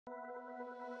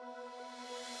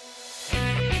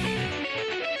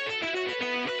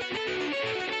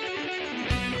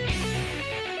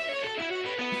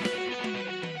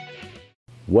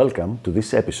Welcome to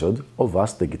this episode of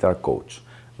Ask the Guitar Coach,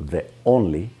 the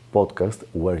only podcast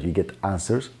where you get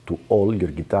answers to all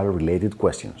your guitar-related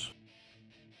questions.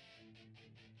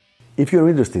 If you're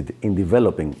interested in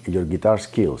developing your guitar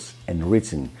skills and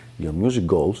reaching your music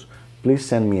goals, please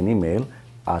send me an email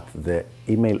at the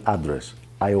email address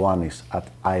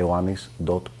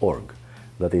ioannis@ioannis.org.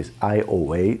 That is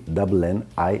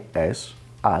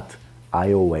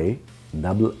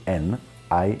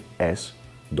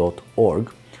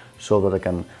ioannis@ioannis.org, so that I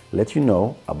can let you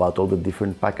know about all the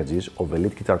different packages of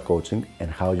elite guitar coaching and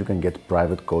how you can get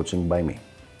private coaching by me.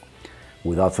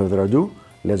 Without further ado,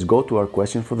 let's go to our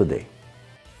question for the day.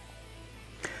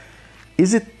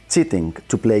 Is it cheating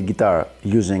to play guitar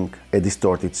using a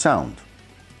distorted sound?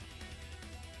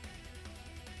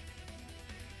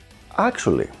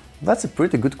 Actually, that's a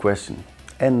pretty good question,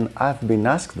 and I've been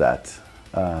asked that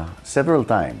several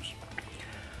times.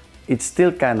 It's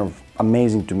still kind of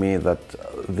amazing to me that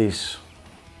this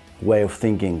way of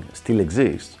thinking still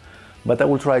exists, but I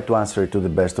will try to answer it to the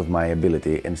best of my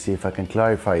ability and see if I can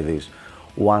clarify this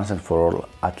once and for all,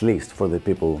 at least for the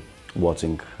people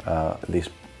watching this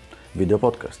video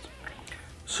podcast.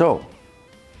 So,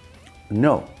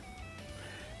 no,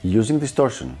 using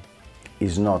distortion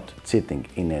is not cheating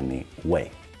in any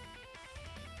way.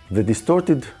 The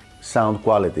distorted sound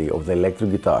quality of the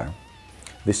electric guitar,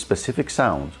 this specific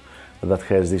sound that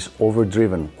has this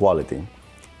overdriven quality,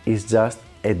 is just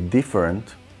a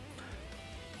different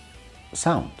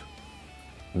sound.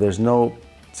 There's no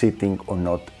cheating or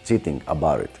not cheating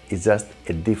about it. It's just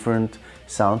a different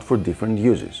sound for different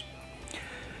uses.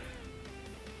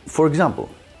 For example,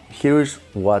 here's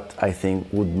what I think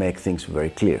would make things very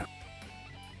clear.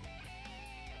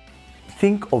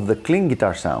 Think of the clean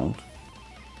guitar sound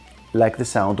like the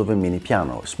sound of a mini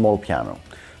piano, a small piano.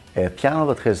 A piano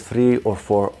that has 3 or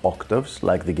 4 octaves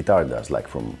like the guitar does, like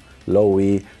from low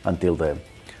E until the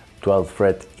 12th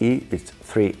fret E, it's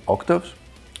 3 octaves,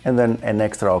 and then an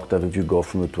extra octave if you go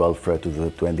from the 12th fret to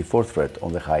the 24th fret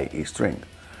on the high E string.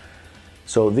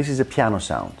 So this is a piano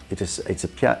sound. It's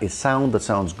a sound that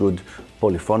sounds good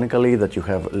polyphonically, that you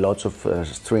have lots of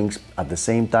strings at the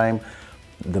same time,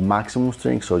 the maximum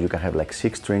string, so you can have like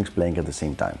 6 strings playing at the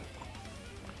same time.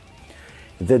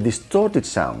 The distorted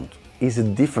sound is a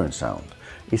different sound.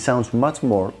 It sounds much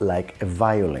more like a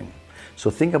violin.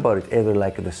 So think about it either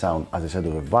like the sound, as I said,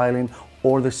 of a violin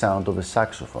or the sound of a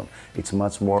saxophone. It's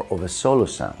much more of a solo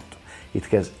sound. It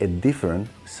has a different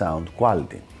sound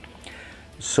quality.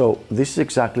 So this is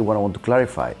exactly what I want to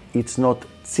clarify. It's not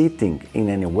cheating in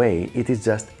any way, it is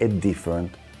just a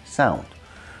different sound.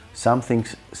 Some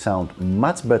things sound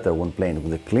much better when playing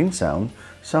with a clean sound,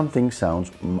 some things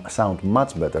sound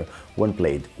much better when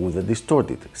played with a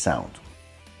distorted sound.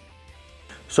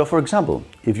 So for example,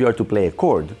 if you are to play a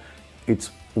chord, it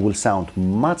will sound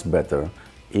much better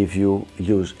if you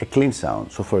use a clean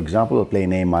sound. So for example, I'll play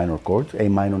an A minor chord, A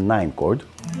minor 9 chord.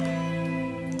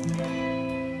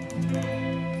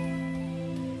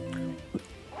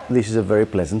 This is a very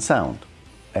pleasant sound,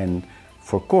 and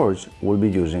for chords we'll be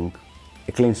using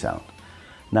a clean sound.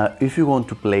 Now if you want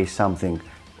to play something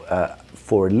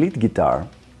for lead guitar,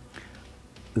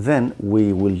 then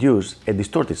we will use a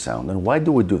distorted sound. And why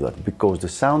do we do that? Because the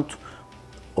sound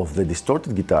of the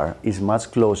distorted guitar is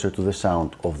much closer to the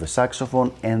sound of the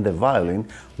saxophone and the violin,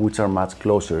 which are much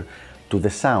closer to the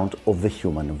sound of the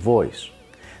human voice.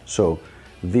 So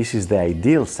this is the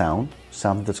ideal sound,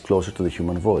 something that's closer to the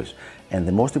human voice. And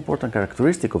the most important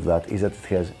characteristic of that is that it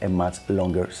has a much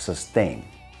longer sustain.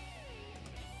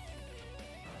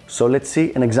 So let's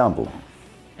see an example.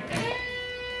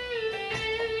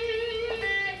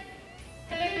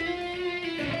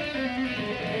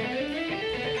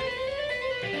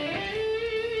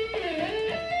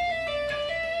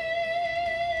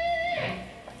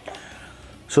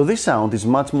 So this sound is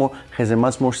has a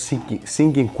much more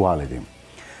singing quality.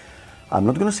 I'm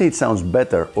not going to say it sounds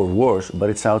better or worse, but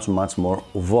it sounds much more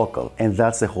vocal, and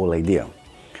that's the whole idea.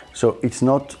 So it's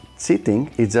not cheating,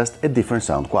 it's just a different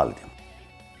sound quality.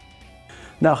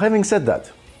 Now, having said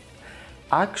that,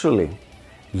 actually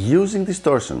using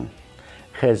distortion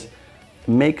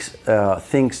makes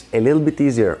things a little bit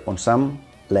easier on some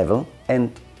level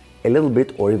and a little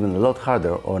bit or even a lot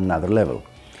harder on another level.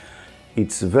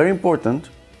 It's very important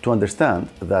to understand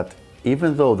that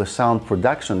even though the sound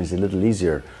production is a little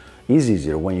easier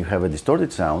when you have a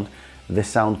distorted sound, the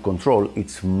sound control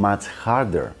it's much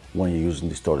harder when you're using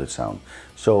distorted sound.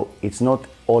 So it's not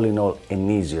all in all an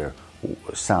easier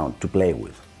sound to play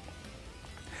with.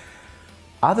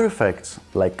 Other effects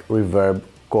like reverb,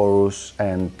 chorus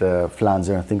and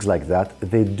flanger and things like that,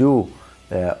 they do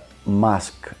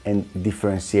mask and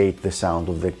differentiate the sound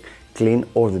of the clean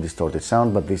or the distorted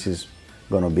sound, but this is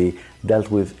going to be dealt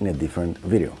with in a different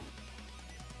video.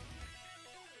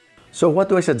 So what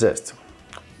do I suggest?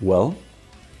 Well,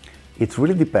 it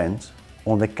really depends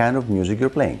on the kind of music you're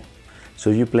playing. So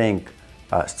if you're playing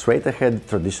straight ahead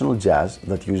traditional jazz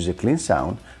that uses a clean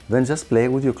sound, then just play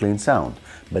with your clean sound.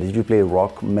 But if you play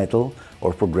rock, metal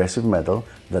or progressive metal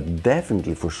that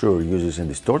definitely for sure uses a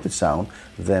distorted sound,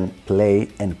 then play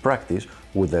and practice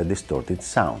with a distorted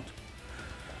sound.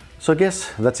 So I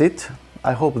guess that's it.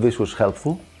 I hope this was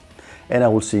helpful, and I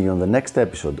will see you on the next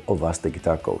episode of Ask the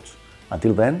Guitar Coach.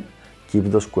 Until then, keep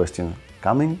those questions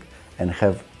coming and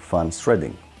have fun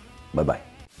shredding. Bye bye.